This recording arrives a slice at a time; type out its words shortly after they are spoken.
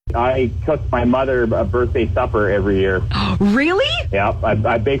I cook my mother a birthday supper every year. Really? Yeah,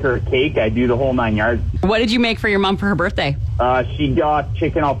 I bake her a cake. I do the whole 9 yards. What did you make for your mom for her birthday? She got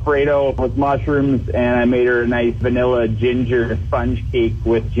chicken Alfredo with mushrooms, and I made her a nice vanilla ginger sponge cake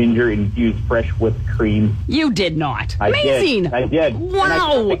with ginger-infused fresh whipped cream. You did not. Amazing. I did. Wow. And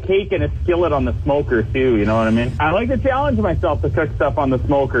I cooked the cake in a skillet on the smoker, too, you know what I mean? I like to challenge myself to cook stuff on the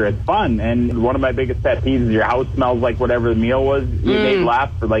smoker. It's fun, and one of my biggest pet peeves is your house smells like whatever the meal was. You made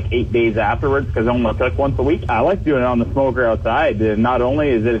last for like 8 days afterwards because I only cook once a week. I like doing it on the smoker outside. And not only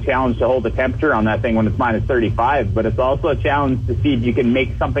is it a challenge to hold the temperature on that thing when it's minus 35, but it's also a challenge to see if you can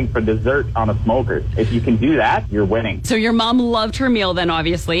make something for dessert on a smoker. If you can do that, you're winning. So your mom loved her meal then,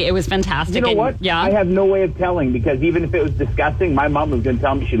 obviously. It was fantastic. You know what? Yeah. I have no way of telling, because even if it was disgusting, my mom was going to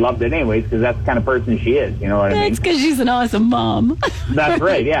tell me she loved it anyways, because that's the kind of person she is. You know what I mean? That's because she's an awesome mom. That's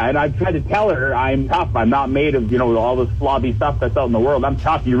right, yeah. And I've tried to tell her I'm tough. I'm not made of, all this slobby stuff that's out in the world. I'm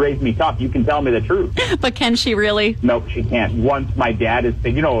tough. You raised me tough. You can tell me the truth. But can she really? Nope, she can't. Once my dad is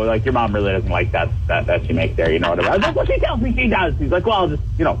saying, like your mom really doesn't like that she makes there, what I was like, well, she tells me she does. He's like, well,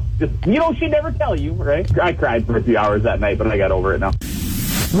 she'd never tell you, right? I cried for a few hours that night, but I got over it now.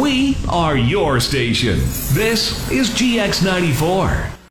 We are your station. This is GX94.